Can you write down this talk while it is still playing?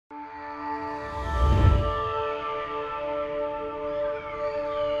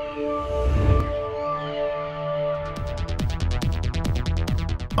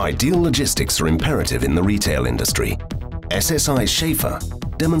Ideal logistics are imperative in the retail industry. SSI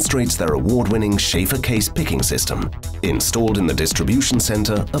SCHÄFER demonstrates their award-winning SCHÄFER case picking system, installed in the distribution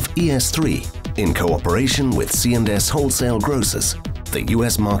center of ES3 in cooperation with C&S Wholesale Grocers, the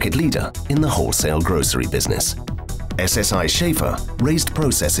US market leader in the wholesale grocery business. SSI SCHÄFER raised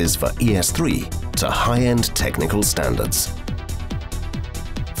processes for ES3 to high-end technical standards.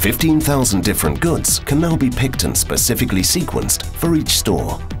 15,000 different goods can now be picked and specifically sequenced for each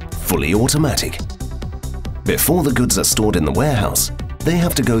store, fully automatic. Before the goods are stored in the warehouse, they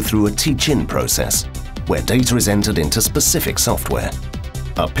have to go through a teach-in process, where data is entered into specific software.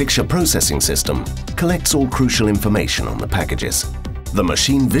 A picture processing system collects all crucial information on the packages. The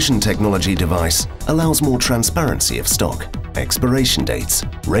machine vision technology device allows more transparency of stock, expiration dates,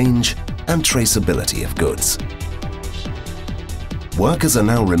 range, and traceability of goods. Workers are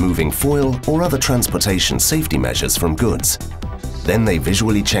now removing foil or other transportation safety measures from goods. Then they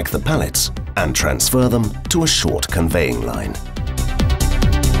visually check the pallets and transfer them to a short conveying line.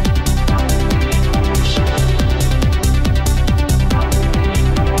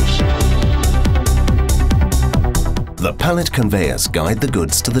 The pallet conveyors guide the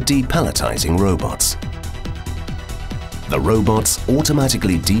goods to the depalletizing robots. The robots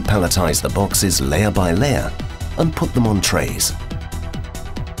automatically depalletize the boxes layer by layer and put them on trays.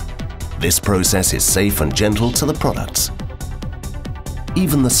 This process is safe and gentle to the products.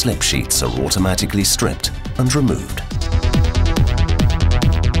 Even the slip sheets are automatically stripped and removed.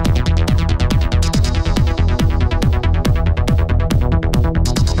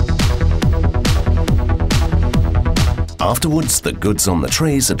 Afterwards, the goods on the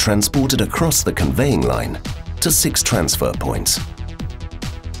trays are transported across the conveying line to 6 transfer points.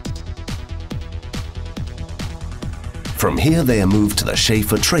 From here they are moved to the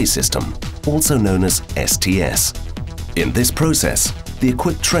SCHÄFER tray system, also known as STS. In this process, the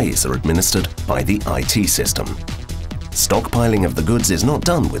equipped trays are administered by the IT system. Stockpiling of the goods is not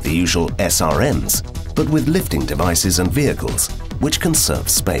done with the usual SRMs, but with lifting devices and vehicles, which conserve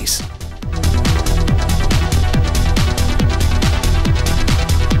space.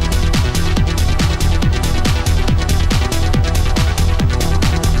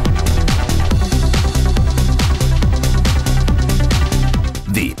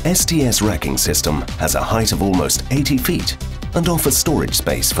 The STS racking system has a height of almost 80 feet and offers storage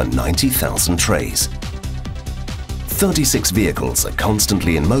space for 90,000 trays. 36 vehicles are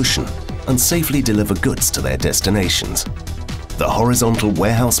constantly in motion and safely deliver goods to their destinations. The horizontal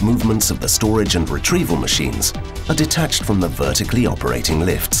warehouse movements of the storage and retrieval machines are detached from the vertically operating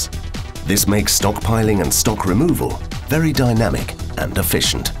lifts. This makes stockpiling and stock removal very dynamic and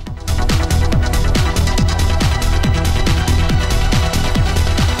efficient.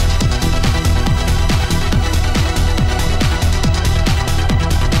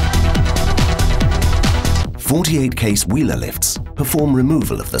 "48-case wheeler lifts perform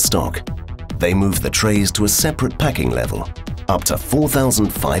removal of the stock. They move the trays to a separate packing level, up to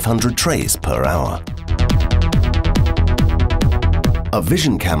 4,500 trays per hour. A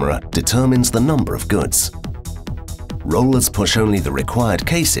vision camera determines the number of goods. Rollers push only the required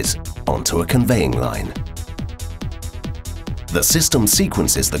cases onto a conveying line. The system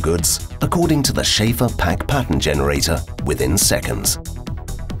sequences the goods according to the SCHÄFER pack pattern generator within seconds.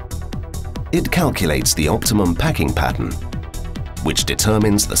 It calculates the optimum packing pattern, which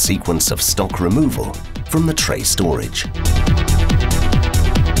determines the sequence of stock removal from the tray storage.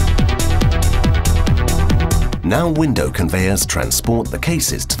 Now window conveyors transport the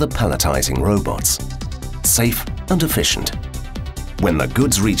cases to the palletizing robots. Safe and efficient. When the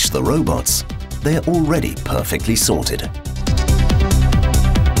goods reach the robots, they are already perfectly sorted.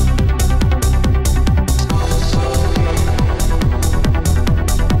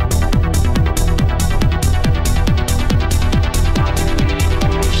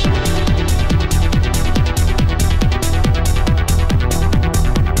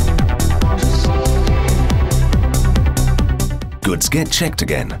 Goods get checked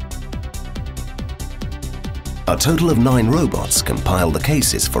again. A total of 9 robots compile the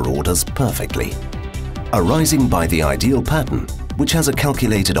cases for orders perfectly, arising by the ideal pattern, which has a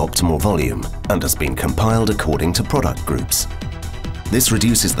calculated optimal volume and has been compiled according to product groups. This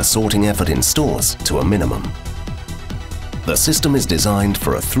reduces the sorting effort in stores to a minimum. The system is designed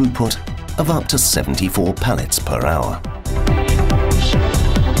for a throughput of up to 74 pallets per hour.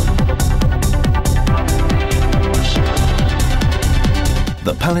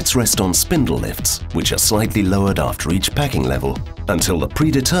 The pallets rest on spindle lifts, which are slightly lowered after each packing level until the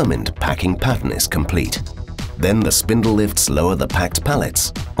predetermined packing pattern is complete. Then the spindle lifts lower the packed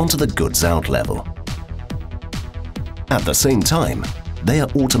pallets onto the goods out level. At the same time, they are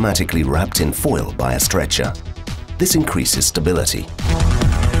automatically wrapped in foil by a stretcher. This increases stability.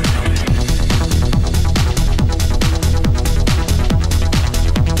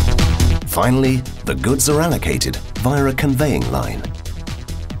 Finally, the goods are allocated via a conveying line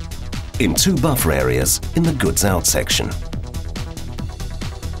in 2 buffer areas in the goods out section.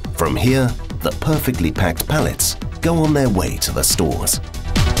 From here, the perfectly packed pallets go on their way to the stores.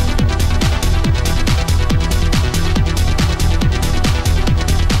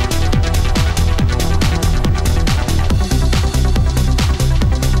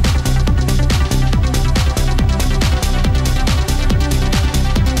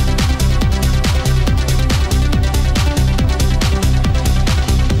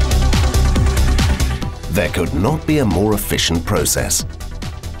 There could not be a more efficient process.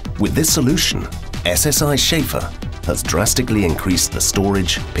 With this solution, SSI SCHÄFER has drastically increased the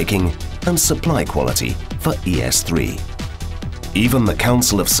storage, picking and supply quality for ES3. Even the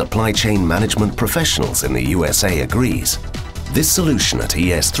Council of Supply Chain Management Professionals in the USA agrees. This solution at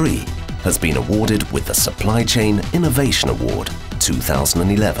ES3 has been awarded with the Supply Chain Innovation Award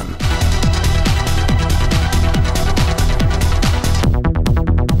 2011.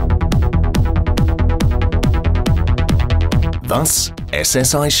 Thus,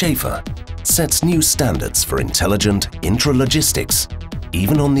 SSI SCHÄFER sets new standards for intelligent intralogistics,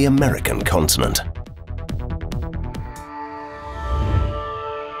 even on the American continent.